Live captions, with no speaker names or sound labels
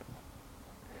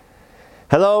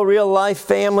Hello, Real Life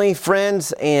family,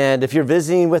 friends, and if you're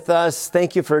visiting with us,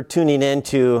 thank you for tuning in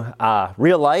to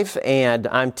Real Life, and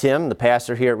I'm Tim, the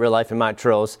pastor here at Real Life in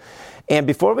Montrose. And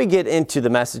before we get into the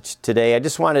message today, I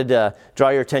just wanted to draw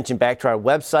your attention back to our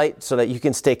website so that you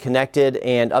can stay connected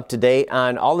and up to date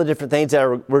on all the different things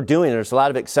that we're doing. There's a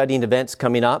lot of exciting events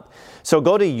coming up. So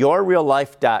go to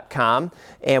yourreallife.com,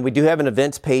 and we do have an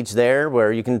events page there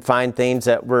where you can find things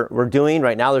that we're doing.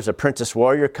 Right now there's a Princess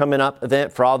Warrior coming up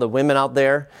event for all the women out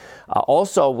there.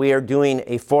 Also, we are doing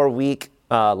a 4-week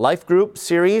life group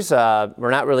series. We're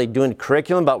not really doing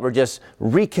curriculum, but we're just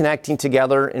reconnecting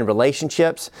together in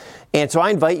relationships. And so I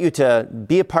invite you to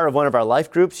be a part of one of our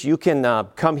life groups. You can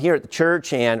come here at the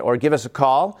church or give us a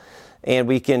call, and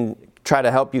we can try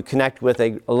to help you connect with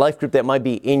a life group that might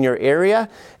be in your area.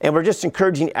 And we're just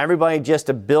encouraging everybody just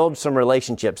to build some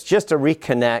relationships, just to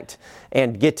reconnect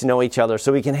and get to know each other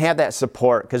so we can have that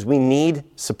support, because we need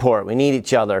support. We need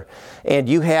each other. And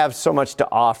you have so much to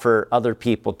offer other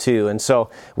people too. And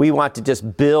so we want to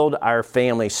just build our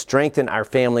family, strengthen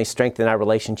our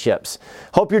relationships.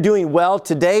 Hope you're doing well.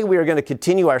 Today we are going to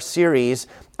continue our series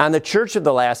on the Church of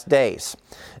the Last Days.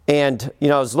 And, I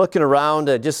was looking around,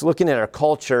 just looking at our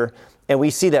culture, and we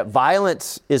see that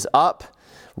violence is up,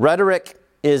 rhetoric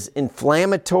is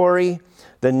inflammatory,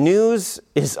 the news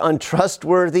is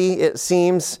untrustworthy, it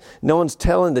seems. No one's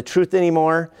telling the truth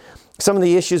anymore. Some of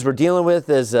the issues we're dealing with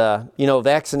is,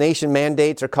 vaccination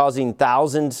mandates are causing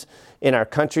thousands in our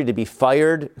country to be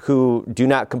fired who do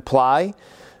not comply.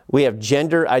 We have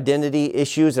gender identity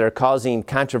issues that are causing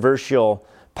controversial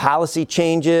policy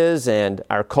changes, and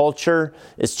our culture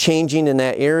is changing in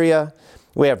that area.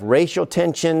 We have racial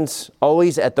tensions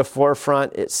always at the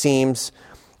forefront, it seems.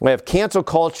 We have cancel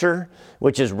culture,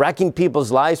 which is wrecking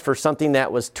people's lives for something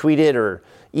that was tweeted or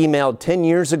emailed 10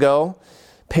 years ago.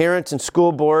 Parents and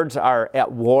school boards are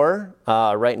at war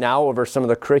right now over some of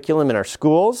the curriculum in our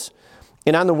schools.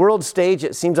 And on the world stage,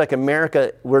 it seems like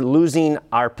America, we're losing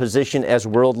our position as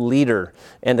world leader,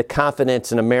 and the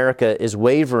confidence in America is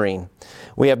wavering.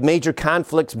 We have major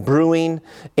conflicts brewing,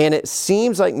 and it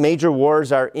seems like major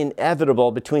wars are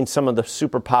inevitable between some of the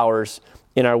superpowers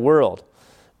in our world.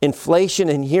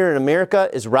 Inflation here in America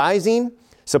is rising.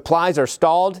 Supplies are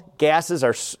stalled. Gas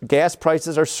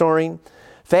prices are soaring.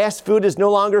 Fast food is no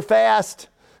longer fast.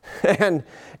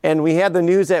 And we have the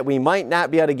news that we might not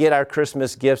be able to get our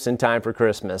Christmas gifts in time for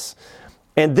Christmas.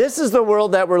 And this is the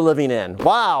world that we're living in.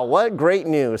 Wow, what great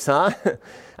news, huh?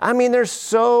 I mean, there's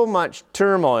so much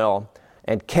turmoil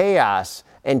and chaos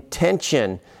and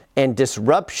tension and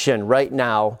disruption right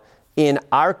now in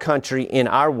our country, in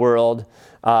our world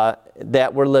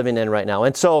that we're living in right now.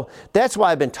 And so that's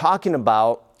why I've been talking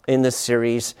about in this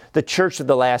series, the Church of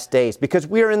the Last Days, because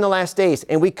we are in the last days,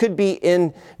 and we could be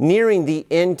nearing the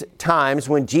end times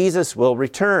when Jesus will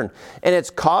return. And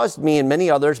it's caused me and many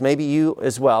others, maybe you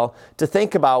as well, to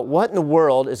think about what in the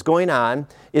world is going on.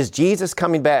 Is Jesus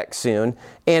coming back soon?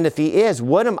 And if he is,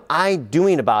 what am I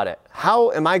doing about it?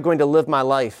 How am I going to live my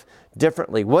life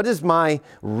differently? What is my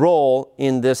role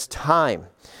in this time?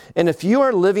 And if you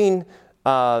are living,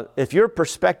 if your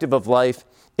perspective of life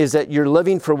is that you're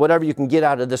living for whatever you can get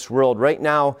out of this world right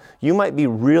now, you might be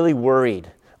really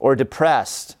worried or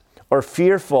depressed or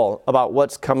fearful about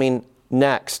what's coming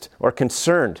next, or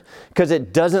concerned, because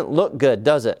it doesn't look good,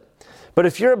 does it? But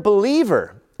if you're a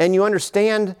believer and you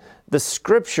understand the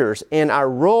scriptures and our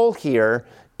role here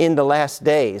in the last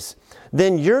days,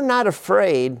 then you're not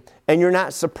afraid and you're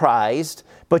not surprised,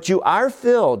 but you are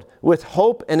filled with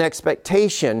hope and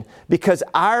expectation, because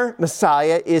our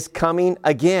Messiah is coming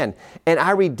again and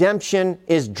our redemption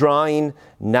is drawing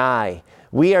nigh.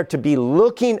 We are to be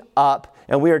looking up,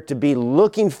 and we are to be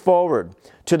looking forward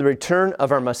to the return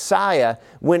of our Messiah,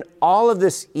 when all of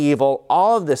this evil,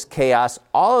 all of this chaos,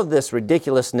 all of this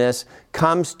ridiculousness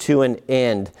comes to an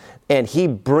end, and he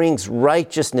brings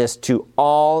righteousness to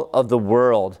all of the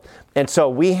world. And so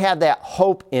we have that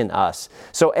hope in us.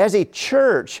 So as a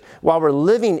church, while we're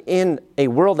living in a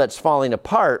world that's falling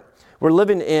apart, we're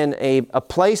living in a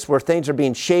place where things are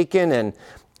being shaken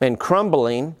and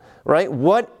crumbling, right?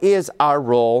 What is our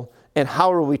role, and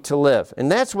how are we to live? And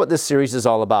that's what this series is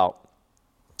all about.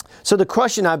 So the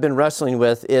question I've been wrestling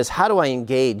with is, how do I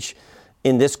engage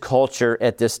in this culture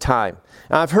at this time?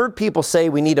 Now, I've heard people say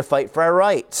we need to fight for our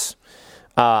rights.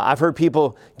 I've heard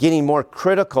people getting more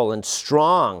critical and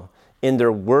strong in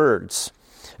their words.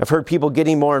 I've heard people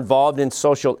getting more involved in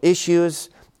social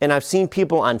issues, and I've seen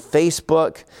people on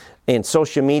Facebook and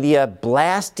social media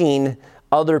blasting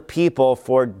other people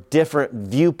for different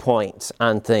viewpoints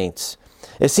on things.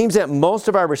 It seems that most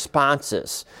of our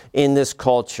responses in this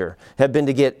culture have been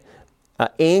to get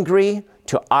angry,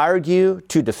 to argue,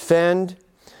 to defend.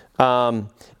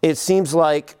 It seems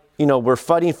like, we're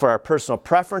fighting for our personal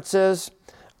preferences,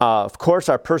 of course,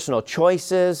 our personal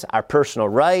choices, our personal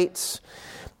rights.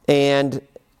 And,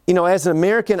 as an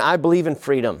American, I believe in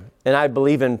freedom and I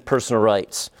believe in personal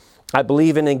rights. I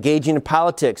believe in engaging in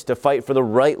politics to fight for the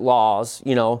right laws,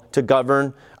 to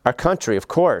govern our country, of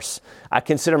course. I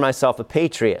consider myself a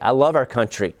patriot. I love our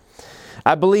country.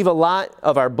 I believe a lot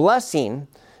of our blessing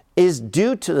is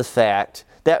due to the fact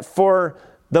that for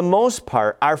the most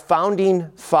part, our founding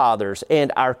fathers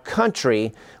and our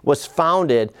country was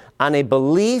founded on a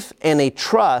belief and a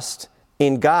trust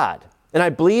in God. And I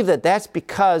believe that that's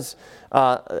because,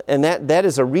 and that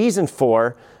is a reason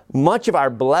for much of our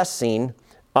blessing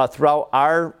throughout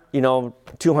our,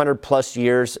 200 plus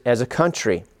years as a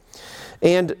country.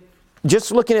 And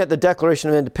just looking at the Declaration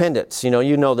of Independence, you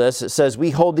know this, it says, we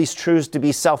hold these truths to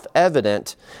be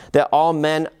self-evident that all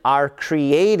men are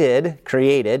created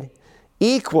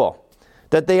equal,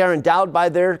 that they are endowed by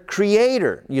their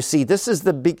Creator. You see, this is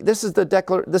the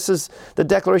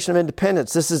Declaration of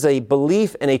Independence. This is a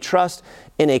belief and a trust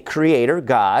in a Creator,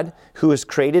 God, who has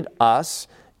created us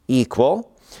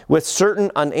equal, with certain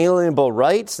unalienable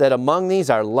rights, that among these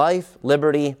are life,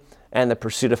 liberty, and the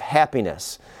pursuit of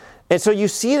happiness. And so you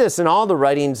see this in all the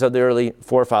writings of the early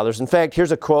forefathers. In fact,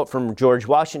 here's a quote from George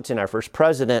Washington, our first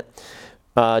president,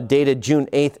 dated June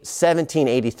 8th,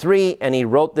 1783, and he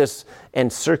wrote this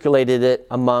and circulated it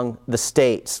among the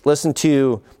states. Listen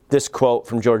to this quote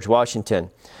from George Washington.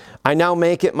 I now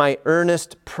make it my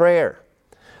earnest prayer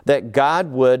that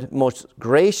God would most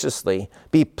graciously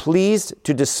be pleased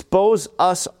to dispose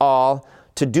us all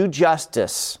to do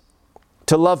justice,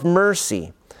 to love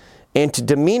mercy, and to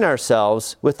demean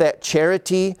ourselves with that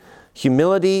charity,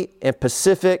 humility, and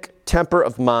pacific temper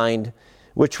of mind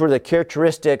which were the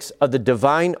characteristics of the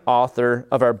divine author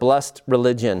of our blessed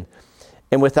religion,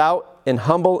 and without an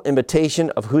humble imitation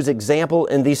of whose example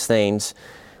in these things,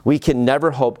 we can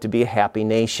never hope to be a happy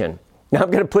nation. Now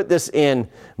I'm going to put this in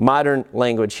modern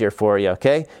language here for you,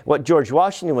 okay? What George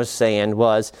Washington was saying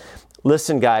was,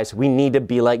 listen guys, we need to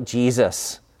be like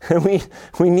Jesus.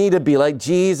 we need to be like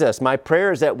Jesus. My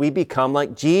prayer is that we become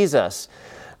like Jesus.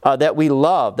 That we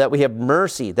love, that we have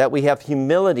mercy, that we have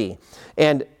humility.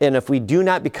 And if we do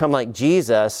not become like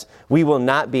Jesus, we will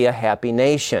not be a happy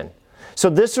nation. So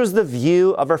this was the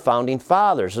view of our founding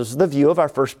fathers. This was the view of our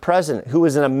first president, who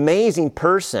was an amazing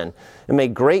person and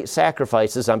made great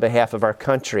sacrifices on behalf of our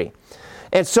country.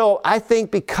 And so I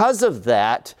think because of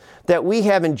that we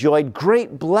have enjoyed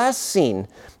great blessing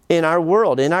in our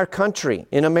world, in our country,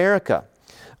 in America.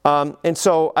 And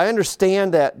so I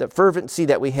understand that the fervency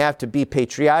that we have to be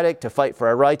patriotic, to fight for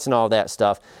our rights and all that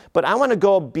stuff. But I want to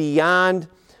go beyond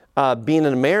being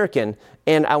an American,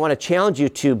 and I want to challenge you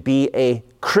to be a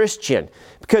Christian.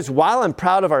 Because while I'm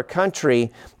proud of our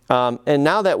country, and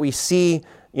now that we see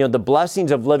the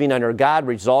blessings of living under God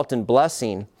result in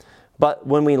blessing, but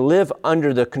when we live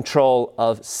under the control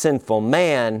of sinful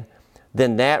man,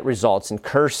 then that results in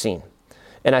cursing.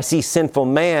 And I see sinful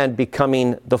man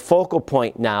becoming the focal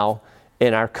point now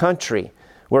in our country,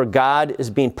 where God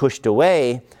is being pushed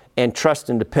away and trust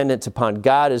and dependence upon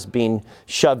God is being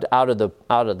shoved out of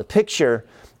the picture,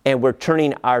 and we're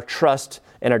turning our trust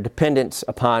and our dependence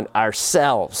upon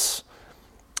ourselves.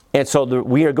 And so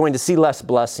we are going to see less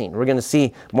blessing. We're going to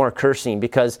see more cursing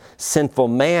because sinful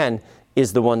man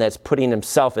is the one that's putting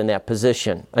himself in that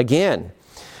position again.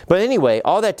 But anyway,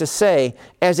 all that to say,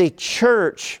 as a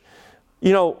church,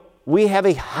 we have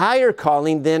a higher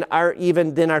calling than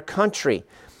our country.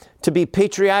 To be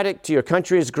patriotic to your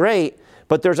country is great,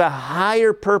 but there's a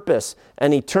higher purpose,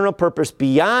 an eternal purpose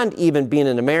beyond even being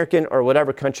an American or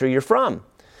whatever country you're from.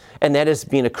 And that is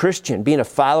being a Christian, being a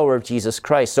follower of Jesus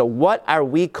Christ. So what are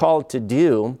we called to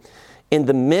do in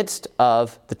the midst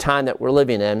of the time that we're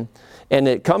living in? And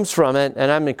it comes from it,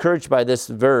 and I'm encouraged by this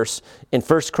verse in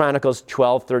 1 Chronicles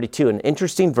 12:32, an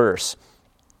interesting verse.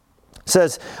 It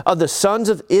says, of the sons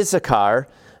of Issachar,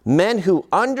 men who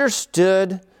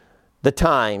understood the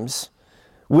times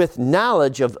with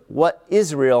knowledge of what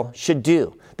Israel should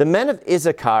do. The men of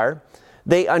Issachar,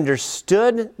 they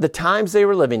understood the times they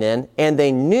were living in, and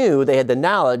they knew they had the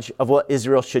knowledge of what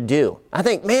Israel should do. I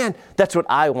think, man, that's what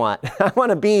I want. I want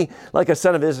to be like a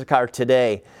son of Issachar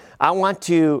today. I want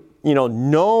to,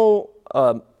 know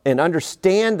and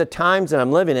understand the times that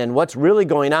I'm living in, what's really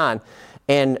going on.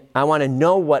 And I want to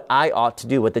know what I ought to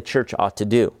do, what the church ought to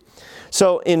do.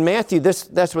 So in Matthew,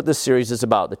 that's what this series is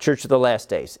about, the Church of the Last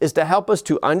Days, is to help us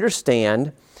to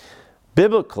understand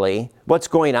biblically what's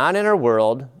going on in our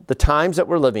world, the times that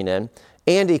we're living in,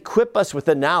 and equip us with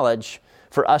the knowledge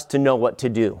for us to know what to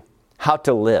do, how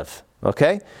to live.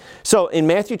 Okay? So in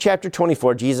Matthew chapter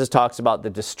 24, Jesus talks about the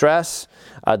distress,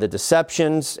 the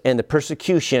deceptions, and the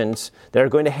persecutions that are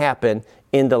going to happen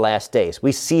in the last days.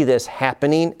 We see this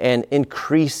happening and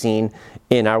increasing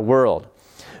in our world.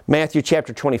 Matthew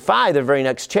chapter 25, the very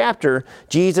next chapter,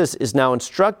 Jesus is now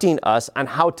instructing us on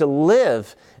how to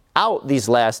live out these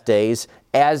last days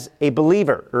as a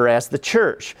believer or as the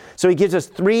church. So he gives us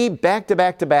 3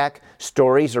 back-to-back-to-back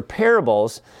stories or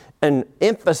parables and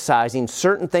emphasizing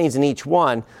certain things in each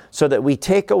one so that we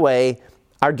take away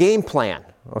our game plan,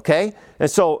 okay? And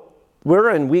so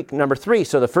we're in week number 3.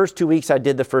 So the first 2 weeks I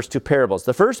did the first 2 parables.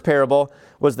 The first parable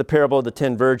was the parable of the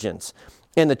 10 virgins.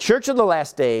 And the church of the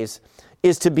last days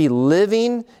is to be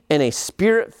living in a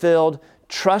spirit-filled,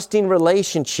 trusting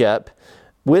relationship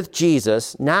with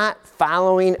Jesus, not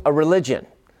following a religion.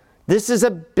 This is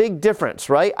a big difference,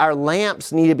 right? Our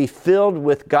lamps need to be filled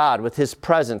with God, with His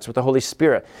presence, with the Holy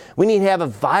Spirit. We need to have a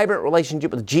vibrant relationship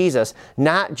with Jesus,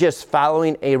 not just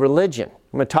following a religion.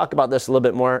 I'm going to talk about this a little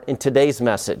bit more in today's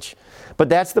message. But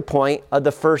that's the point of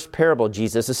the first parable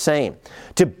Jesus is saying.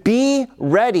 To be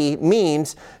ready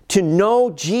means to know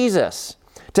Jesus,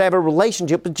 to have a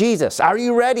relationship with Jesus. Are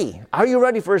you ready? Are you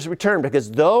ready for His return?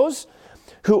 Because those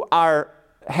who are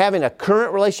having a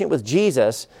current relationship with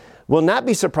Jesus will not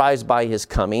be surprised by His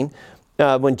coming.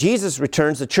 When Jesus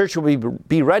returns, the church will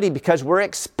be ready because we're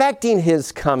expecting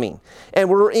His coming. And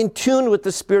we're in tune with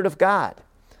the Spirit of God.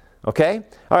 Okay?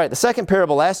 All right, the second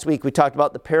parable last week, we talked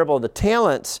about the parable of the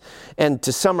talents. And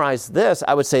to summarize this,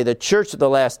 I would say the church of the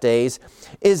last days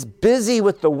is busy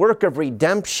with the work of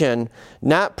redemption,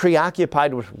 not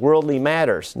preoccupied with worldly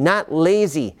matters, not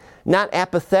lazy, not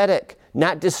apathetic,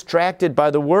 not distracted by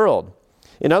the world.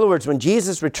 In other words, when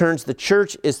Jesus returns, the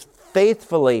church is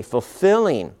faithfully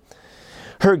fulfilling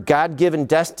her God-given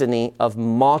destiny of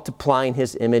multiplying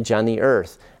His image on the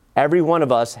earth. Every one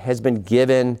of us has been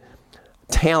given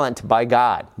talent by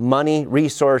God. Money,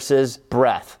 resources,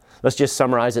 breath. Let's just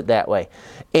summarize it that way.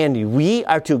 And we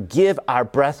are to give our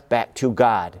breath back to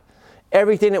God.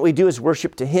 Everything that we do is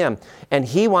worship to Him. And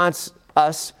He wants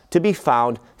us to be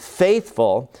found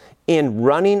faithful in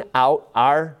running out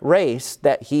our race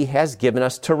that He has given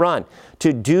us to run,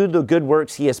 to do the good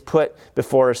works He has put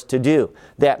before us to do,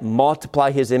 that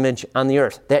multiply His image on the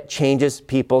earth, that changes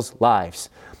people's lives.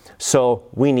 So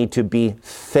we need to be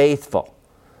faithful.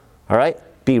 All right?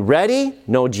 Be ready,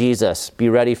 know Jesus. Be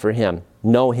ready for Him.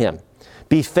 Know Him.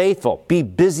 Be faithful. Be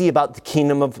busy about the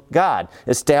kingdom of God,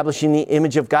 establishing the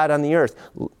image of God on the earth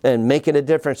and making a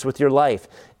difference with your life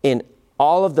in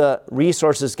all of the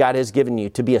resources God has given you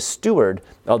to be a steward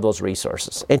of those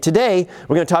resources. And today,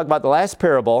 we're going to talk about the last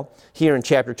parable here in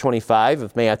chapter 25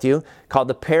 of Matthew called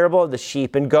the parable of the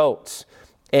sheep and goats.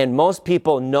 And most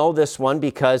people know this one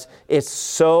because it's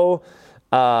so,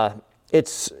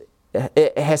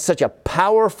 it has such a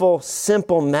powerful,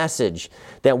 simple message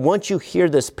that once you hear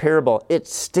this parable, it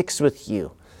sticks with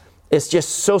you. It's just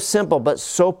so simple, but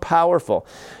so powerful.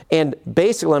 And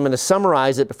basically, I'm going to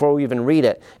summarize it before we even read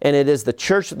it. And it is the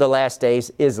church of the last days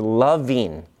is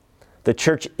loving. The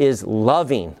church is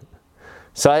loving.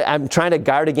 So I'm trying to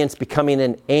guard against becoming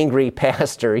an angry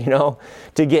pastor,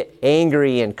 to get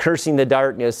angry and cursing the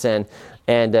darkness and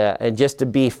just to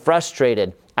be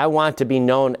frustrated. I want to be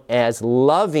known as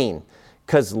loving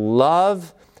because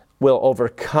love will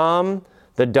overcome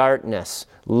the darkness.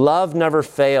 Love never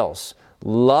fails.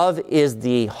 Love is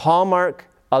the hallmark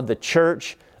of the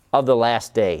church of the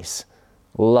last days.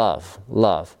 Love,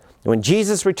 love. When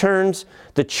Jesus returns,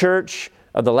 the church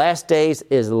of the last days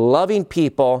is loving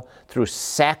people through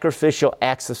sacrificial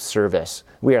acts of service.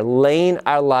 We are laying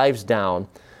our lives down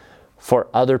for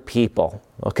other people,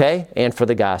 okay, and for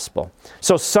the gospel.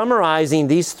 So summarizing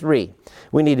these 3,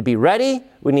 we need to be ready,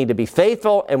 we need to be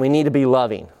faithful, and we need to be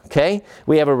loving, okay?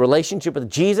 We have a relationship with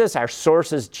Jesus. Our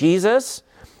source is Jesus.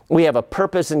 We have a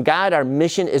purpose in God. Our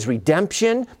mission is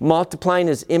redemption, multiplying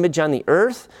His image on the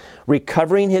earth,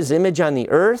 recovering His image on the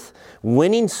earth,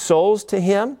 winning souls to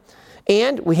Him.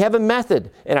 And we have a method,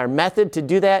 and our method to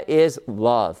do that is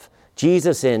love.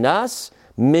 Jesus in us,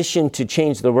 mission to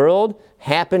change the world,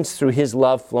 happens through His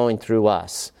love flowing through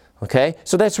us. Okay?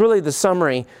 So that's really the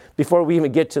summary before we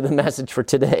even get to the message for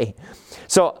today.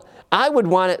 So I would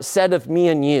want it said of me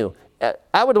and you.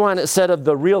 I would want it said of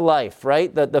the real life,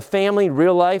 right? The family,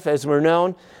 real life as we're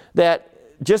known, that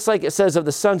just like it says of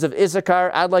the sons of Issachar,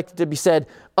 I'd like it to be said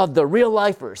of the real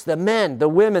lifers, the men, the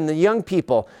women, the young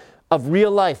people of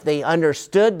real life. They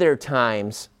understood their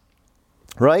times,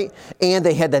 right? And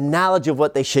they had the knowledge of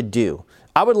what they should do.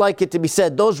 I would like it to be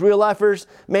said, those real lifers,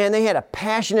 man, they had a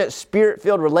passionate,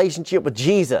 spirit-filled relationship with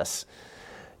Jesus.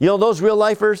 Those real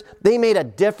lifers, they made a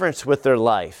difference with their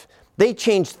life. They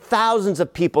changed thousands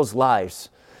of people's lives.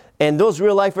 And those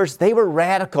real lifers, they were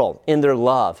radical in their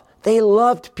love. They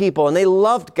loved people and they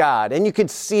loved God, and you could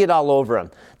see it all over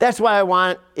them. That's why I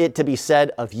want it to be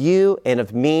said of you and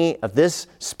of me, of this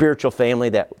spiritual family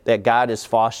that God is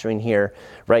fostering here,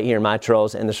 right here in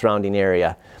Montrose and the surrounding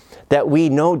area. That we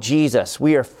know Jesus.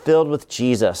 We are filled with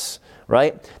Jesus,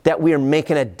 right? That we are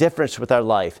making a difference with our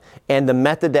life. And the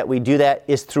method that we do that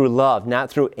is through love,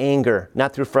 not through anger,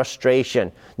 not through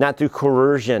frustration, not through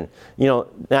coercion,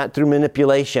 not through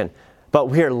manipulation. But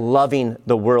we are loving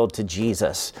the world to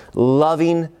Jesus,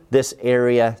 loving this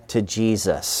area to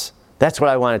Jesus. That's what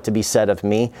I want it to be said of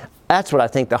me. That's what I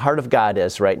think the heart of God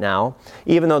is right now.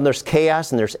 Even though there's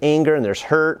chaos and there's anger and there's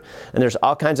hurt and there's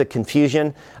all kinds of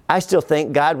confusion, I still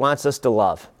think God wants us to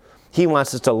love. He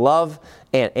wants us to love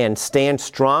and stand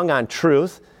strong on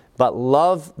truth, but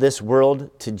love this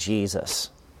world to Jesus.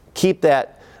 Keep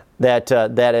that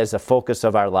as a focus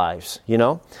of our lives,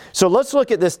 So let's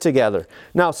look at this together.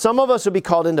 Now, some of us will be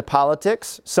called into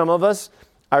politics. Some of us,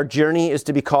 our journey is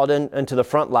to be called into the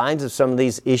front lines of some of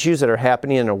these issues that are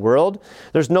happening in our world.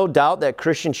 There's no doubt that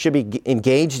Christians should be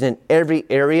engaged in every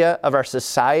area of our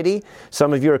society.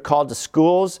 Some of you are called to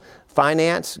schools,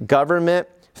 finance, government,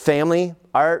 family,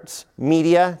 arts,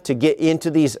 media, to get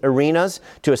into these arenas,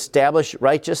 to establish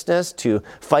righteousness, to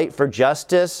fight for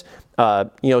justice,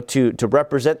 to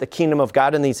represent the kingdom of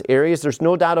God in these areas. There's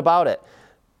no doubt about it.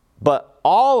 But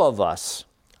all of us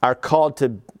are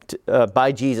called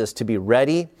by Jesus to be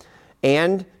ready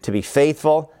and to be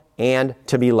faithful and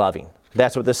to be loving.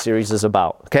 That's what this series is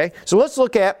about, okay? So let's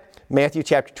look at Matthew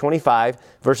chapter 25,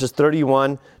 verses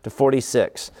 31 to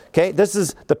 46, okay? This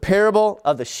is the parable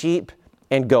of the sheep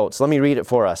and goats. Let me read it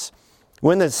for us.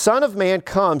 When the Son of Man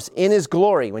comes in his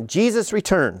glory, when Jesus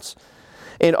returns,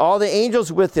 and all the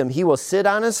angels with him, he will sit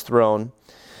on his throne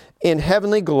in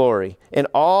heavenly glory, and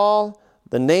all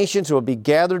the nations will be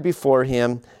gathered before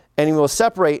him, and he will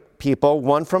separate people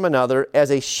one from another as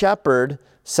a shepherd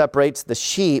separates the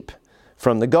sheep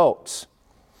from the goats.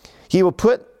 He will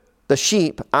put the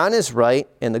sheep on his right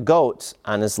and the goats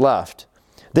on his left.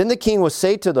 Then the king will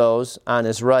say to those on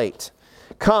his right,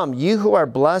 "Come, you who are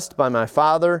blessed by my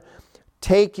Father,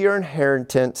 take your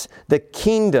inheritance, the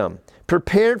kingdom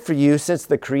prepared for you since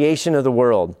the creation of the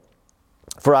world.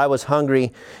 For I was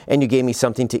hungry, and you gave me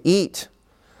something to eat.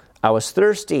 I was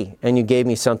thirsty, and you gave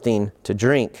me something to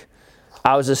drink.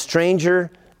 I was a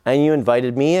stranger, and you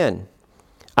invited me in.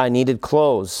 I needed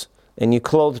clothes, and you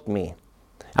clothed me.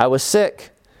 I was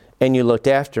sick, and you looked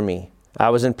after me. I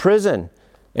was in prison,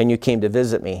 and you came to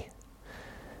visit me."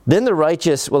 Then the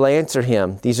righteous will answer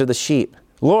him, these are the sheep,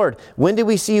 "Lord, when did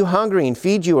we see you hungry and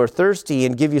feed you, or thirsty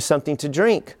and give you something to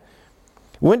drink?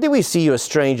 When did we see you a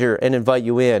stranger and invite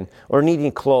you in, or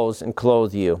needing clothes and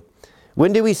clothe you?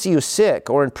 When did we see you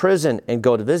sick or in prison and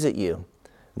go to visit you?"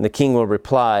 And the king will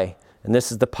reply, and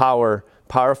this is the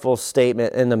powerful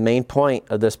statement and the main point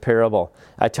of this parable.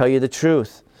 "I tell you the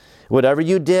truth, whatever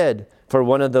you did for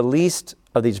one of the least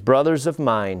of these brothers of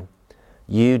mine,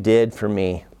 you did for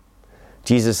me."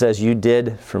 Jesus says, "You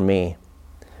did for me."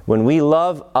 When we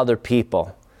love other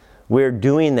people, we're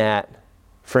doing that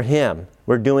for him.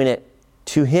 We're doing it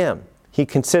to him. He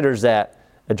considers that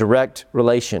a direct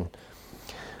relation.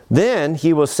 Then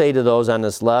he will say to those on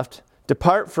his left,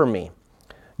 "Depart from me,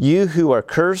 you who are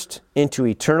cursed, into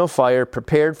eternal fire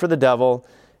prepared for the devil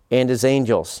and his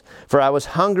angels. For I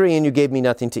was hungry, and you gave me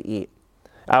nothing to eat.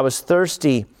 I was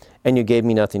thirsty, and you gave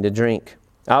me nothing to drink.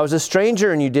 I was a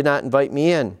stranger, and you did not invite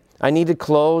me in. I needed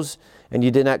clothes, and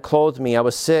you did not clothe me. I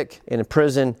was sick and in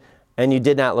prison, and you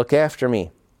did not look after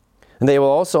me." And they will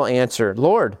also answer,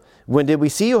 "Lord, when did we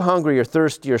see you hungry or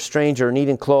thirsty or stranger or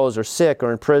needing clothes or sick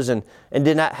or in prison and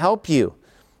did not help you?"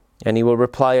 And he will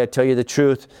reply, "I tell you the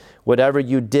truth, whatever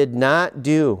you did not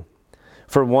do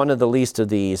for one of the least of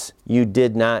these, you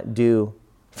did not do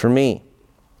for me."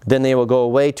 Then they will go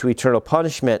away to eternal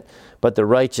punishment, but the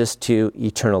righteous to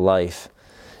eternal life.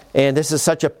 And this is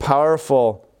such a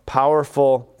powerful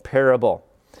parable.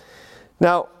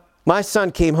 Now, my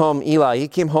son came home, Eli, he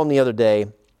came home the other day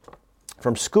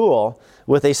from school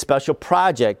with a special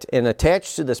project, and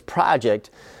attached to this project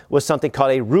was something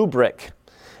called a rubric.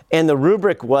 And the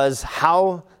rubric was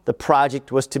how the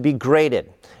project was to be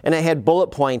graded. And it had bullet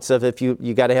points of if you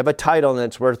got to have a title and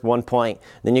it's worth 1 point.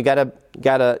 Then you got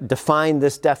to define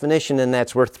this definition and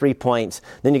that's worth 3 points.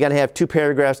 Then you got to have 2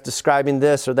 paragraphs describing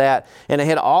this or that. And it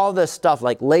had all this stuff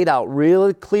like laid out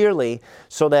really clearly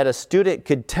so that a student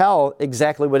could tell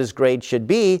exactly what his grade should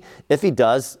be if he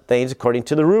does things according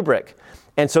to the rubric.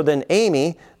 And so then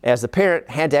Amy, as the parent,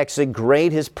 had to actually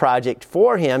grade his project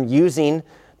for him using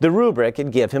the rubric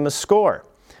and give him a score.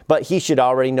 but he should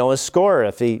already know his score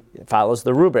if he follows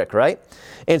the rubric, right?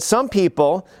 And some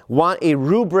people want a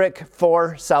rubric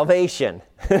for salvation.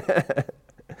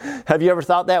 Have you ever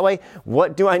thought that way?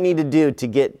 What do I need to do to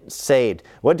get saved?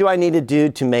 What do I need to do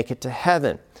to make it to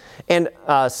heaven? And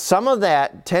some of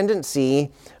that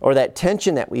tendency or that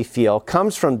tension that we feel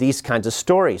comes from these kinds of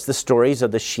stories, the stories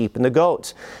of the sheep and the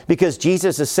goats. Because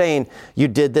Jesus is saying, you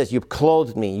did this, you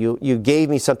clothed me, you gave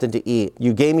me something to eat,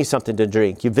 you gave me something to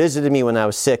drink, you visited me when I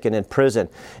was sick and in prison.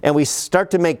 And we start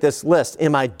to make this list.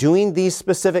 Am I doing these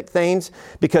specific things?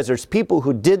 Because there's people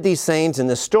who did these things in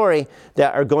this story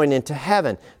that are going into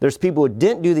heaven. There's people who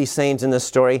didn't do these things in this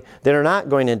story that are not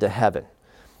going into heaven.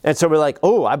 And so we're like,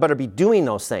 oh, I better be doing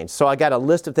those things. So I got a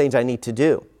list of things I need to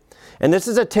do. And this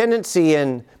is a tendency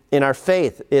in our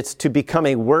faith. It's to become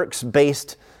a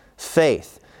works-based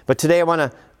faith. But today I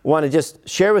want to just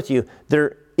share with you,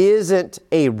 there isn't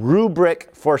a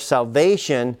rubric for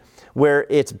salvation where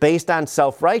it's based on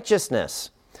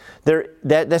self-righteousness.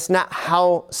 That's not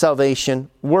how salvation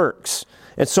works.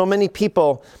 And so many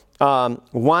people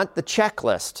want the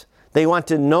checklist. They want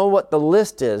to know what the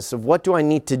list is of what do I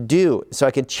need to do so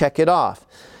I can check it off.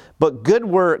 But good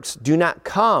works do not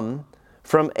come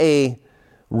from a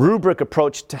rubric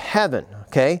approach to heaven,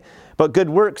 okay? But good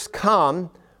works come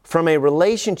from a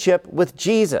relationship with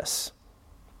Jesus.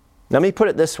 Let me put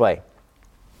it this way.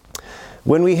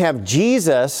 When we have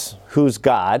Jesus, who's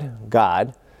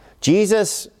God,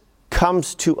 Jesus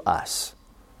comes to us,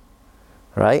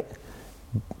 right?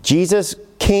 Jesus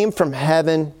came from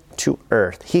heaven to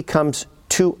earth. He comes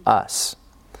to us.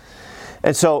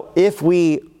 And so if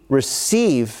we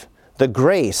receive the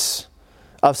grace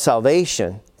of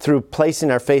salvation through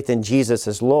placing our faith in Jesus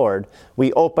as Lord,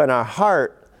 we open our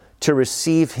heart to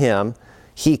receive Him.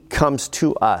 He comes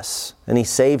to us and He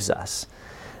saves us.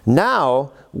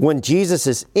 Now, when Jesus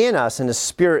is in us and the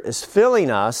Spirit is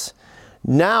filling us,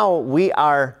 now we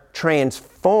are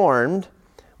transformed.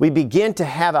 We begin to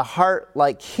have a heart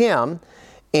like Him,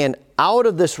 and out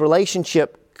of this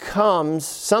relationship comes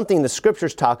something the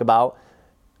Scriptures talk about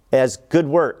as good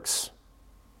works.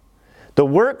 The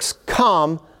works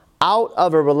come out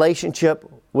of a relationship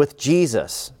with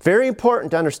Jesus. Very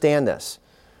important to understand this.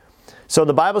 So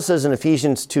the Bible says in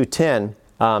Ephesians 2:10,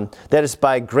 that is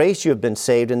by grace you have been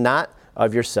saved and not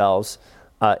of yourselves.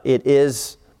 It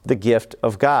is the gift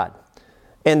of God.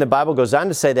 And the Bible goes on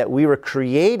to say that we were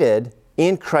created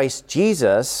in Christ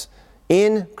Jesus,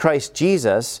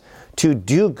 to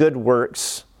do good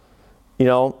works,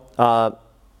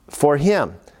 for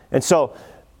Him. And so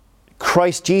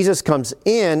Christ Jesus comes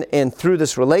in, and through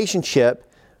this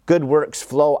relationship, good works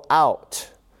flow out.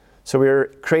 So we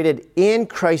were created in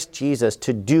Christ Jesus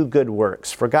to do good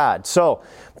works for God. So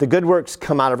the good works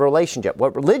come out of a relationship.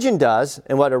 What religion does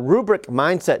and what a rubric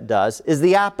mindset does is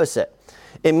the opposite.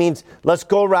 It means let's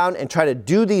go around and try to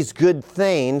do these good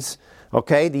things,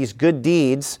 okay, these good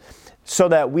deeds, so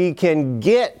that we can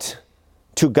get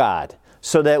to God,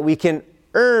 so that we can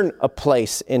earn a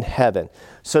place in heaven,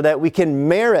 so that we can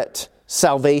merit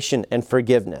salvation and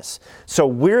forgiveness. So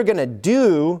we're going to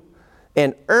do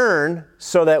and earn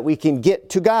so that we can get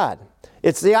to God.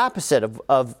 It's the opposite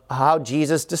of how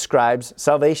Jesus describes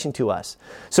salvation to us.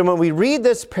 So when we read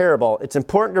this parable, it's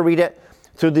important to read it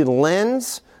through the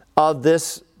lens of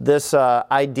this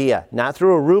idea, not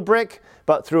through a rubric,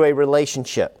 but through a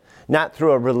relationship, not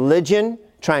through a religion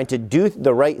trying to do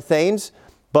the right things,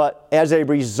 but as a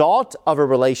result of a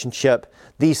relationship,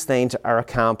 these things are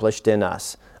accomplished in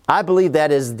us. I believe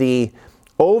that is the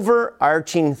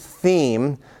overarching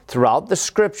theme throughout the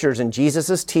Scriptures and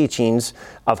Jesus' teachings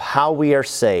of how we are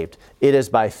saved. It is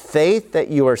by faith that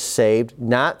you are saved,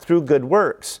 not through good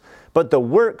works. But the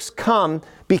works come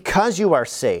because you are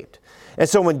saved. And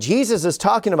so when Jesus is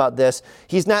talking about this,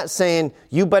 He's not saying,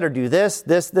 you better do this,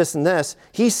 and this.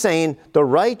 He's saying the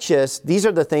righteous, these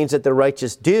are the things that the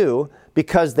righteous do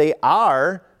because they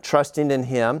are trusting in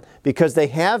Him, because they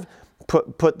have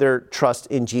put their trust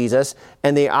in Jesus,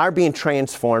 and they are being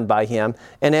transformed by Him.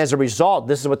 And as a result,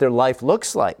 this is what their life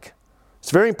looks like.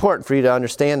 It's very important for you to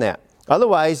understand that.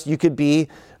 Otherwise, you could be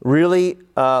really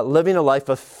living a life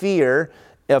of fear,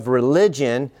 of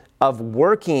religion, of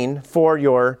working for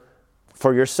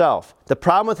yourself. The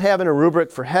problem with having a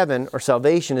rubric for heaven or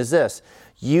salvation is this.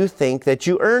 You think that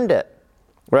you earned it,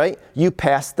 right? You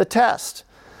passed the test.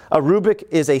 A rubric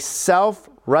is a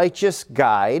self-righteous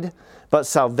guide, but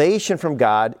salvation from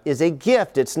God is a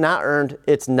gift. It's not earned.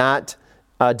 It's not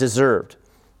deserved.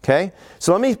 Okay?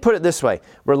 So let me put it this way. A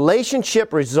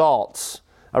relationship with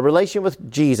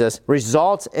Jesus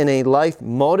results in a life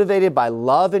motivated by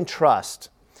love and trust.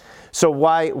 So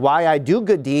why I do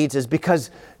good deeds is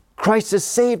because Christ has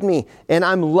saved me, and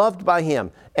I'm loved by Him,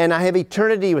 and I have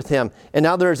eternity with Him. And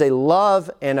now there's a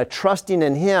love and a trusting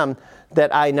in Him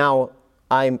that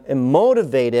I'm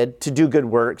motivated to do good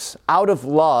works out of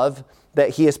love that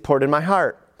He has poured in my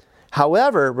heart.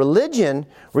 However, religion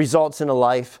results in a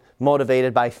life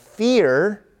motivated by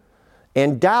fear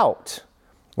and doubt,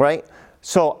 right?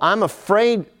 So I'm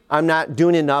afraid I'm not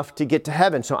doing enough to get to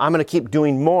heaven, so I'm going to keep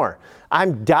doing more.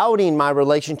 I'm doubting my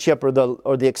relationship or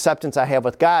the acceptance I have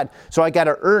with God, so I got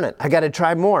to earn it. I got to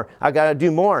try more. I got to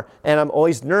do more, and I'm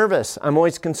always nervous. I'm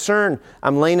always concerned.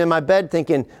 I'm laying in my bed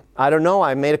thinking, I don't know,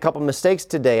 I made a couple mistakes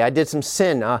today. I did some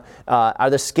sin. Are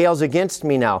the scales against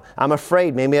me now? I'm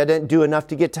afraid. Maybe I didn't do enough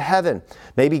to get to heaven.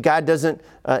 Maybe God isn't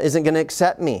going to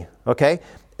accept me, okay?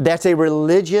 That's a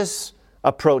religious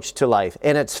approach to life,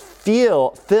 and it's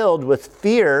filled with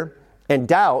fear and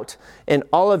doubt, and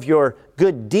all of your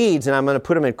good deeds, and I'm going to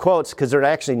put them in quotes because they're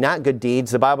actually not good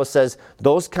deeds. The Bible says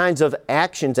those kinds of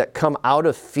actions that come out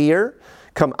of fear,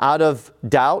 come out of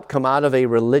doubt, come out of a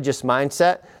religious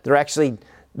mindset,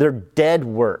 they're dead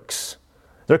works.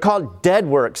 They're called dead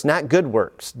works, not good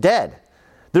works. Dead.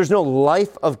 There's no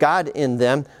life of God in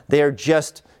them. They are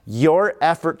just your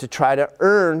effort to try to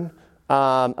earn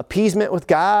appeasement with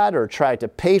God, or try to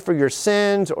pay for your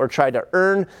sins, or try to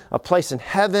earn a place in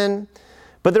heaven.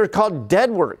 But they're called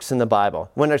dead works in the Bible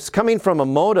when it's coming from a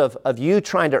motive of you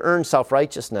trying to earn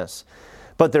self-righteousness.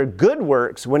 But they're good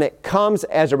works when it comes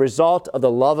as a result of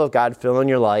the love of God filling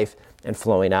your life and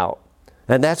flowing out.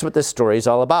 And that's what this story is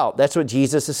all about. That's what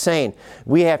Jesus is saying.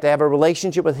 We have to have a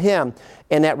relationship with Him,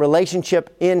 and that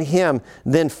relationship in Him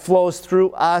then flows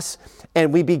through us,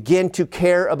 and we begin to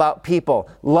care about people,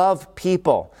 love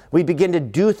people. We begin to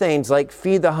do things like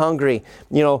feed the hungry,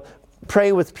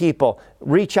 pray with people,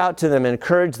 reach out to them, and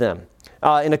encourage them.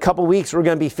 In a couple weeks, we're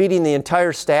going to be feeding the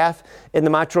entire staff in the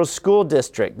Montrose School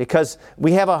District because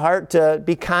we have a heart to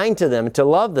be kind to them, to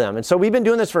love them. And so we've been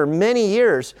doing this for many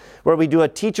years, where we do a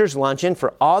teacher's luncheon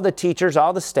for all the teachers,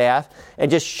 all the staff,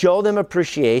 and just show them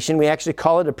appreciation. We actually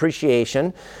call it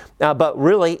appreciation, but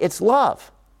really it's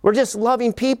love. We're just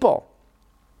loving people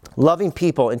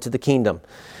into the kingdom.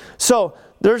 So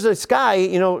there's this guy,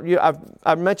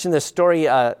 I've mentioned this story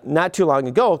not too long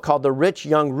ago called the rich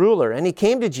young ruler. And he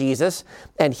came to Jesus,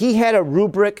 and he had a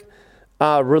rubric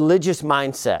religious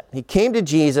mindset. He came to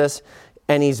Jesus,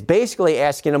 and he's basically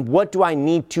asking him, what do I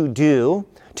need to do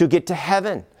to get to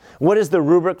heaven? What is the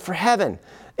rubric for heaven?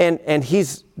 And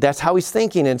that's how he's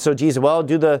thinking. And so Jesus,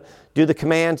 do the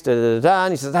commands,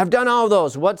 and he says, I've done all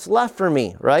those. What's left for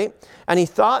me, right? And he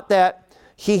thought that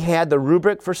he had the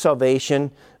rubric for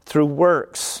salvation through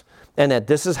works, and that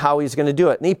this is how he's going to do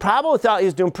it. And he probably thought he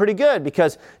was doing pretty good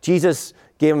because Jesus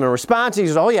gave him a response. He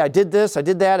says, oh yeah, I did this, I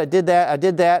did that, I did that, I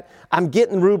did that. I'm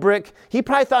getting rubric. He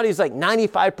probably thought he was like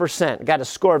 95%, got a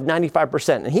score of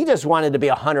 95%, and he just wanted to be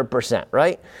 100%,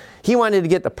 right? He wanted to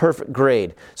get the perfect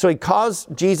grade. So he calls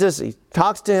Jesus, he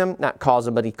talks to him, not calls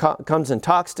him, but he comes and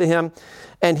talks to him,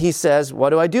 and he says, why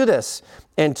do I do this?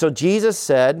 And so Jesus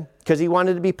said, because he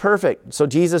wanted to be perfect. So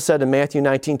Jesus said in Matthew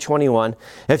 19:21,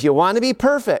 if you want to be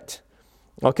perfect,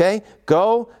 okay,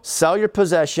 go sell your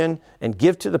possession and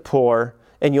give to the poor,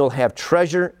 and you'll have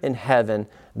treasure in heaven.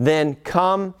 Then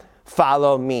come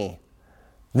follow me.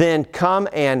 Then come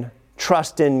and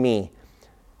trust in me.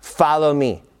 Follow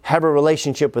me. Have a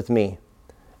relationship with me.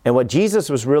 And what Jesus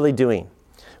was really doing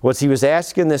was he was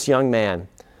asking this young man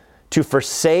to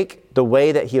forsake the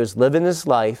way that he was living his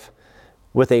life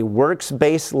with a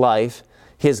works-based life.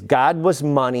 His God was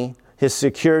money. His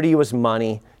security was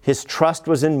money. His trust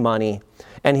was in money.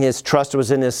 And his trust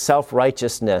was in his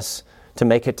self-righteousness to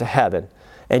make it to heaven.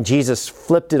 And Jesus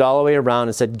flipped it all the way around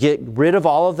and said, get rid of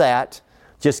all of that.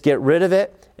 Just get rid of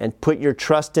it and put your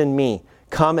trust in me.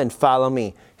 Come and follow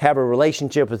me. Have a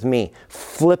relationship with me.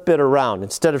 Flip it around.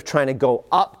 Instead of trying to go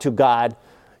up to God,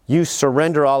 you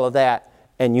surrender all of that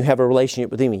and you have a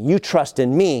relationship with me. You trust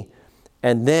in me,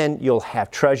 and then you'll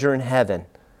have treasure in heaven.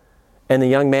 And the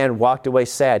young man walked away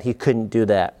sad. He couldn't do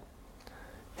that.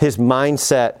 His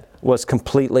mindset was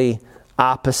completely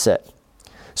opposite.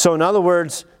 So in other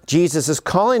words, Jesus is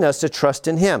calling us to trust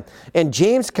in Him. And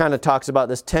James kind of talks about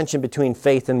this tension between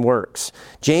faith and works.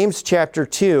 James chapter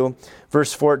 2,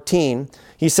 verse 14,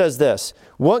 he says this,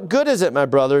 what good is it, my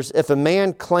brothers, if a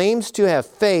man claims to have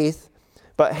faith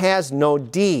but has no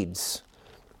deeds?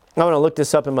 I want to look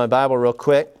this up in my Bible real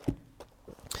quick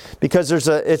because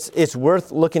it's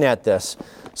worth looking at this.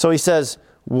 So he says,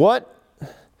 what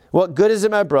good is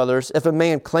it, my brothers, if a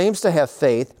man claims to have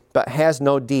faith but has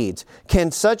no deeds?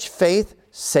 Can such faith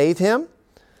save him?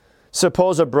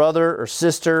 Suppose a brother or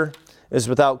sister is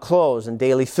without clothes and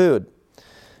daily food.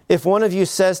 If one of you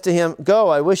says to him, "Go,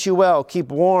 I wish you well, keep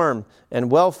warm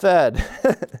and well fed,"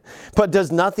 but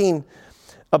does nothing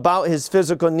about his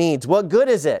physical needs, what good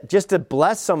is it just to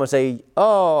bless someone, say,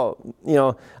 "Oh,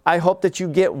 I hope that you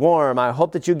get warm. I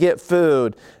hope that you get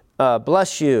food.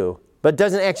 Bless you." But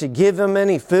doesn't actually give him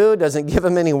any food, doesn't give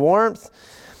him any warmth.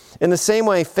 In the same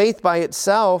way, faith by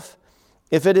itself,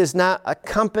 if it is not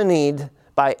accompanied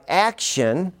by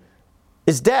action,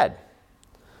 is dead.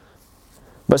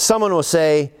 But someone will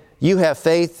say, "You have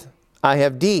faith, I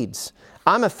have deeds.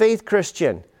 I'm a faith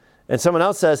Christian." And someone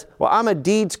else says, "Well, I'm a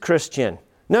deeds Christian."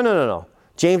 No.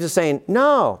 James is saying,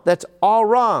 no, that's all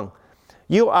wrong.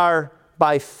 You are,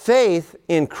 by faith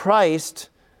in Christ,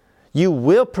 you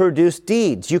will produce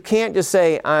deeds. You can't just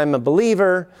say, "I'm a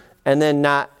believer," and then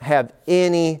not have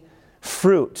any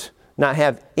fruit, not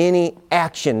have any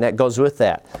action that goes with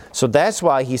that. So that's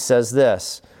why he says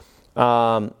this.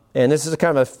 And this is a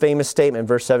kind of a famous statement,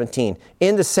 verse 17.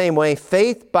 In the same way,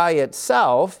 faith by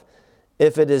itself,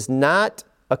 if it is not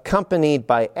accompanied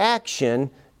by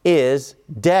action, is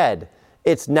dead.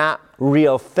 It's not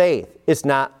real faith. It's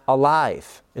not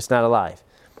alive. It's not alive.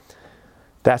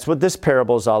 That's what this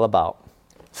parable is all about.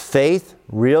 Faith,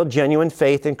 real genuine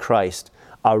faith in Christ,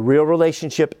 a real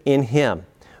relationship in Him,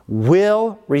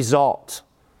 will result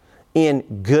in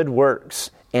good works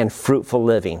and fruitful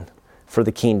living for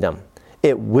the kingdom.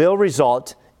 It will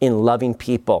result in loving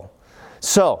people.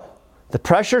 So, the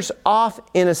pressure's off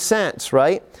in a sense,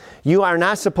 right? You are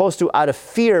not supposed to, out of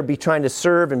fear, be trying to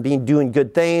serve and be doing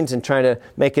good things and trying to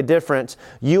make a difference.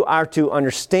 You are to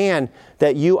understand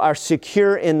that you are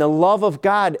secure in the love of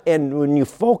God. And when you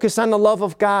focus on the love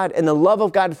of God and the love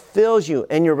of God fills you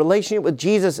and your relationship with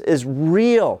Jesus is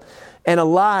real and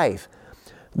alive,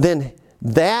 then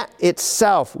that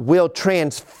itself will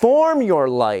transform your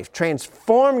life,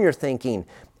 transform your thinking,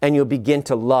 and you'll begin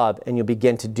to love and you'll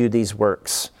begin to do these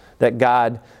works that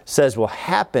God says will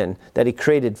happen, that He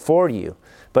created for you.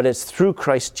 But it's through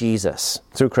Christ Jesus.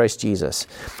 Through Christ Jesus.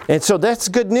 And so that's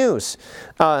good news.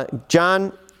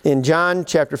 In John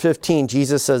chapter 15,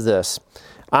 Jesus says this,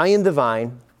 "I am the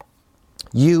vine,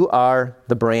 you are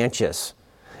the branches.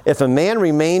 If a man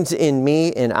remains in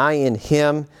me and I in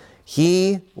him,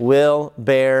 he will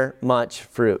bear much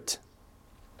fruit.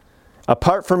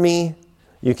 Apart from me,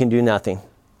 you can do nothing."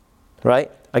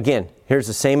 Right? Again, here's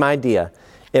the same idea.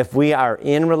 If we are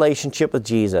in relationship with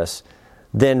Jesus,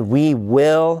 then we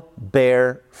will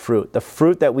bear fruit. The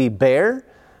fruit that we bear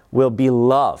will be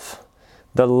love.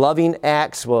 The loving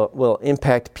acts will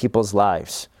impact people's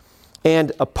lives.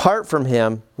 And apart from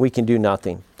Him, we can do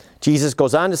nothing. Jesus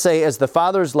goes on to say, "As the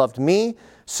Father has loved me,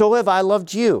 so have I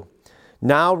loved you.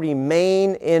 Now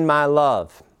remain in my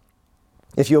love.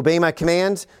 If you obey my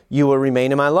commands, you will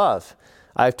remain in my love.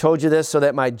 I have told you this so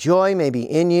that my joy may be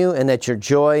in you and that your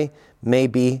joy may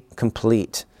be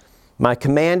complete. My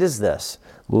command is this: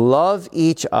 love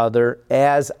each other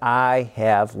as I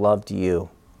have loved you.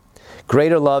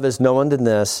 Greater love is no one than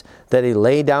this, that He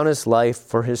laid down His life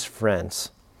for His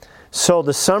friends." So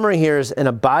the summary here is an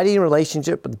abiding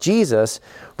relationship with Jesus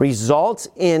results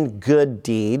in good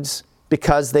deeds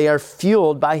because they are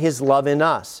fueled by His love in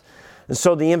us. And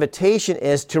so the invitation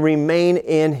is to remain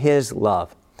in His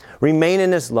love. Remain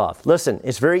in His love. Listen,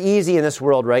 it's very easy in this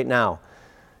world right now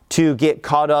to get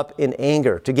caught up in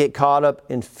anger, to get caught up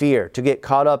in fear, to get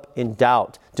caught up in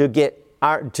doubt, to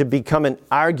become an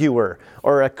arguer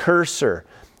or a curser,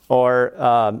 or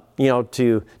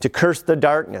to curse the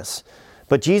darkness.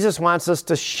 But Jesus wants us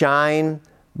to shine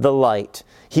the light.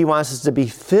 He wants us to be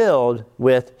filled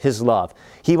with His love.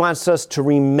 He wants us to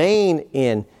remain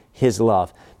in His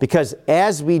love. Because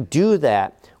as we do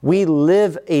that, we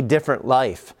live a different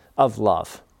life of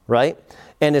love, right?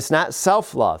 And it's not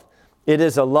self-love. It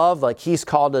is a love like He's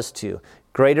called us to.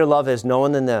 Greater love is no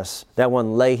one than this, that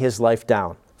one lay his life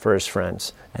down for his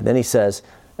friends. And then He says,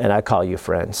 "And I call you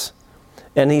friends."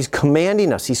 And He's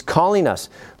commanding us. He's calling us.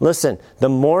 Listen, the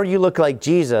more you look like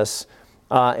Jesus,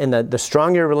 and the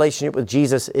stronger your relationship with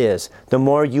Jesus is, the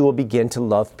more you will begin to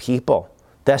love people.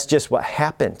 That's just what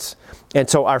happens. And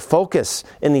so our focus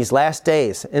in these last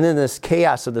days and in this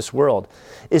chaos of this world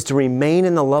is to remain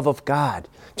in the love of God,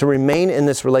 to remain in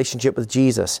this relationship with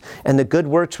Jesus. And the good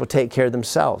works will take care of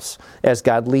themselves as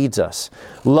God leads us.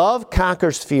 Love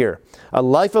conquers fear. A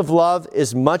life of love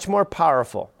is much more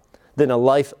powerful than a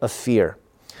life of fear.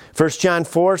 1 John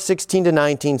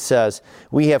 4:16-19 says,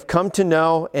 "We have come to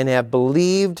know and have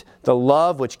believed the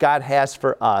love which God has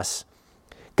for us.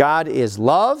 God is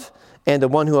love, and the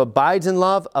one who abides in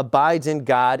love abides in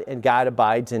God, and God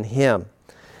abides in him.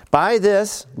 By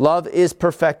this, love is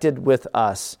perfected with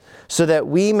us, so that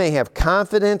we may have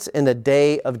confidence in the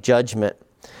day of judgment.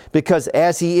 because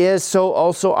as he is, so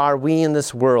also are we in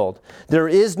this world. There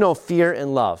is no fear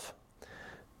in love,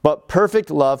 but perfect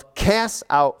love casts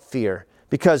out fear,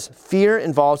 because fear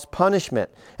involves punishment,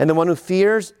 and the one who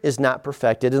fears is not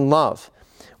perfected in love.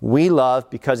 We love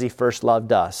because he first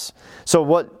loved us. So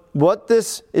what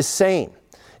this is saying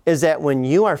is that when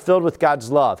you are filled with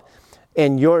God's love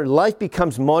and your life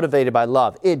becomes motivated by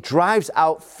love, it drives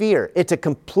out fear. It's a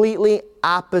completely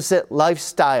opposite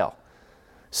lifestyle.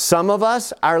 Some of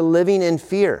us are living in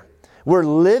fear. We're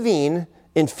living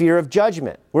in fear of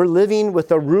judgment. We're living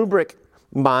with a rubric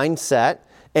mindset,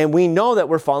 and we know that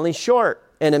we're falling short,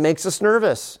 and it makes us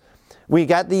nervous. We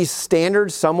got these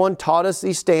standards. Someone taught us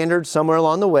these standards somewhere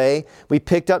along the way. We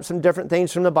picked up some different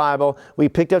things from the Bible. We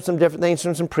picked up some different things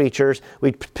from some preachers.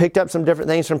 We picked up some different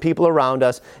things from people around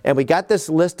us. And we got this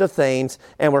list of things,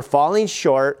 and we're falling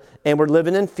short, and we're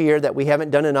living in fear that we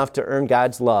haven't done enough to earn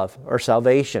God's love or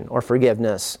salvation or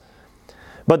forgiveness.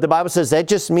 But the Bible says that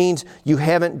just means you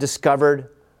haven't discovered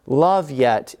love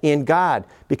yet in God,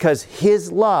 because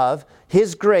his love,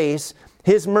 his grace,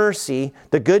 his mercy,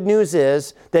 the good news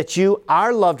is that you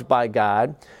are loved by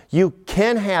God. You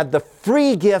can have the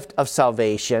free gift of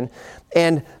salvation,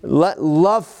 and let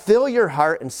love fill your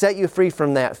heart and set you free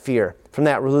from that fear, from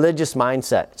that religious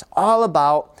mindset. It's all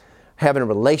about having a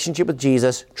relationship with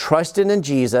Jesus, trusting in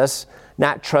Jesus,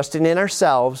 not trusting in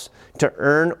ourselves to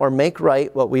earn or make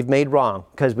right what we've made wrong,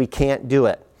 because we can't do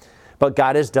it. But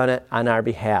God has done it on our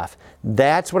behalf.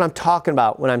 That's what I'm talking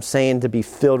about when I'm saying to be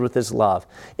filled with his love,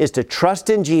 is to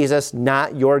trust in Jesus,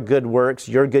 not your good works,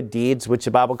 your good deeds, which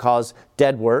the Bible calls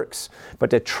dead works, but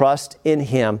to trust in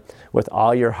him with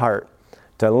all your heart.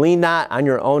 To lean not on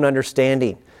your own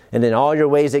understanding, and in all your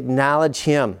ways acknowledge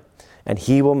him, and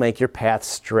he will make your path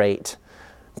straight.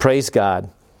 Praise God.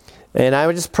 And I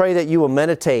would just pray that you will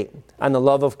meditate on the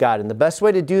love of God. And the best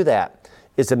way to do that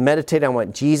is to meditate on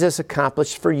what Jesus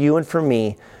accomplished for you and for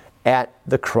me at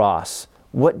the cross.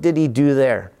 What did he do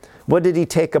there? What did he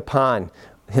take upon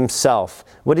himself?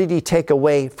 What did he take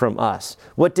away from us?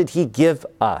 What did he give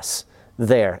us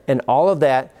there? And all of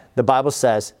that, the Bible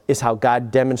says, is how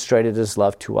God demonstrated his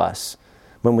love to us.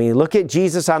 When we look at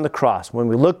Jesus on the cross, when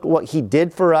we look at what he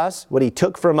did for us, what he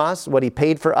took from us, what he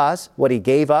paid for us, what he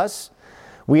gave us,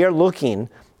 we are looking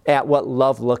at what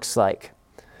love looks like.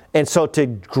 And so to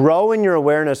grow in your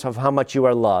awareness of how much you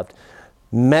are loved,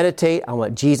 meditate on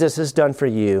what Jesus has done for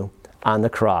you on the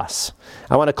cross.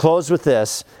 I want to close with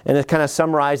this, and it kind of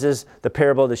summarizes the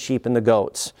parable of the sheep and the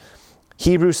goats.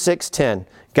 Hebrews 6:10,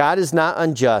 God is not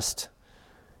unjust.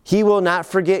 He will not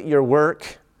forget your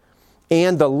work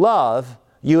and the love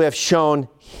you have shown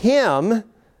him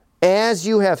as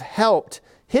you have helped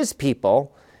his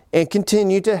people and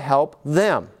continue to help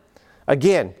them.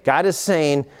 Again, God is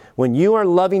saying, when you are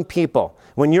loving people,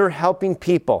 when you're helping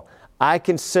people, I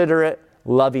consider it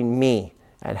loving me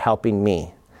and helping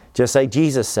me, just like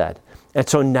Jesus said. And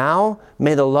so now,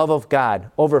 may the love of God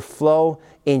overflow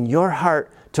in your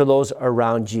heart to those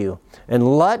around you.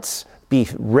 And let's be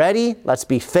ready, let's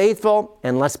be faithful,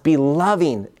 and let's be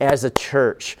loving as a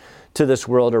church to this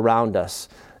world around us.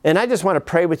 And I just want to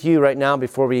pray with you right now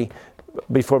before we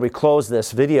close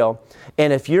this video.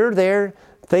 And if you're there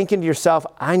thinking to yourself,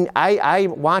 I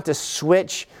want to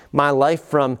switch my life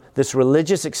from this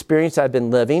religious experience I've been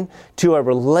living to a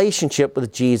relationship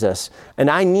with Jesus. And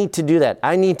I need to do that.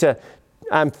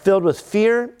 I'm filled with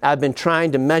fear. I've been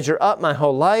trying to measure up my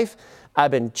whole life.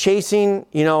 I've been chasing,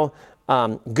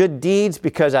 good deeds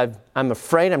because I'm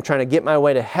afraid I'm trying to get my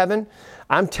way to heaven.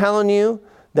 I'm telling you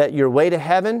that your way to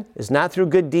heaven is not through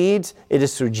good deeds. It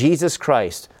is through Jesus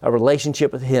Christ, a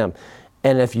relationship with him.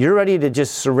 And if you're ready to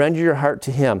just surrender your heart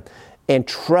to him and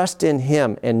trust in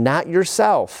him and not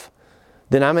yourself,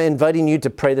 then I'm inviting you to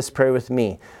pray this prayer with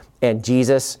me. And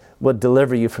Jesus will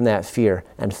deliver you from that fear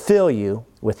and fill you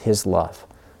with his love.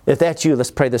 If that's you,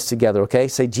 let's pray this together, okay?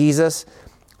 Say, Jesus,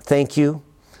 thank you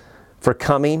for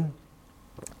coming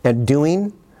and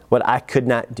doing what I could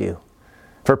not do,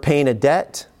 for paying a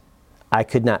debt I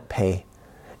could not pay,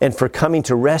 and for coming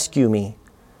to rescue me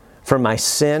from my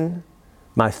sin,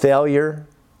 my failure,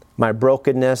 my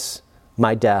brokenness,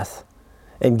 my death,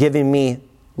 and giving me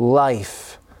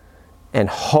life and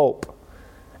hope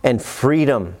and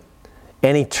freedom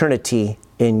and eternity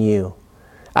in you.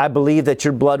 I believe that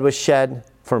your blood was shed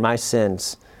for my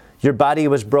sins. Your body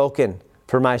was broken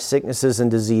for my sicknesses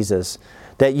and diseases.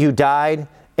 That you died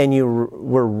and you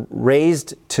were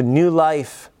raised to new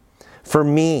life for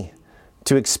me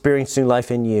to experience new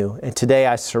life in you. And today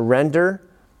I surrender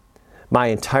my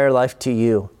entire life to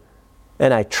you.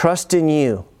 And I trust in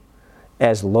you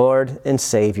as Lord and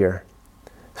Savior.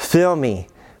 Fill me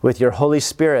with your Holy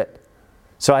Spirit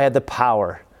so I have the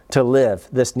power to live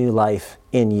this new life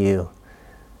in you.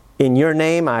 In your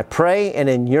name I pray, and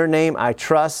in your name I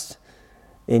trust.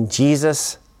 In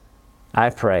Jesus I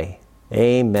pray.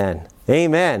 Amen.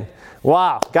 Amen.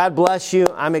 Wow. God bless you.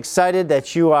 I'm excited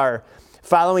that you are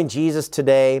following Jesus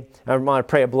today. I want to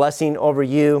pray a blessing over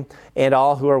you and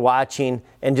all who are watching,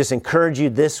 and just encourage you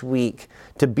this week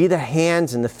to be the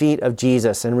hands and the feet of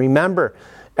Jesus. And remember,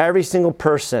 every single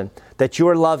person that you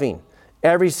are loving,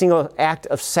 every single act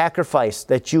of sacrifice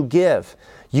that you give,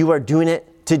 you are doing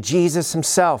it to Jesus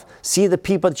himself. See the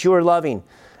people that you are loving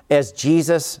as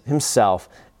Jesus himself.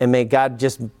 And may God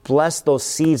just bless those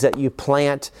seeds that you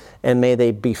plant, and may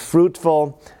they be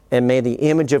fruitful, and may the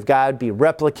image of God be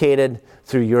replicated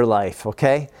through your life,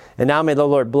 okay? And now may the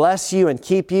Lord bless you and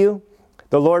keep you.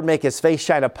 The Lord make his face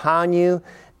shine upon you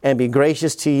and be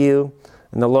gracious to you.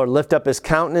 And the Lord lift up his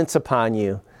countenance upon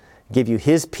you, give you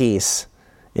his peace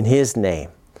in his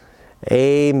name.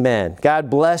 Amen. God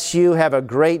bless you. Have a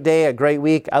great day, a great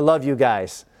week. I love you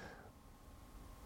guys.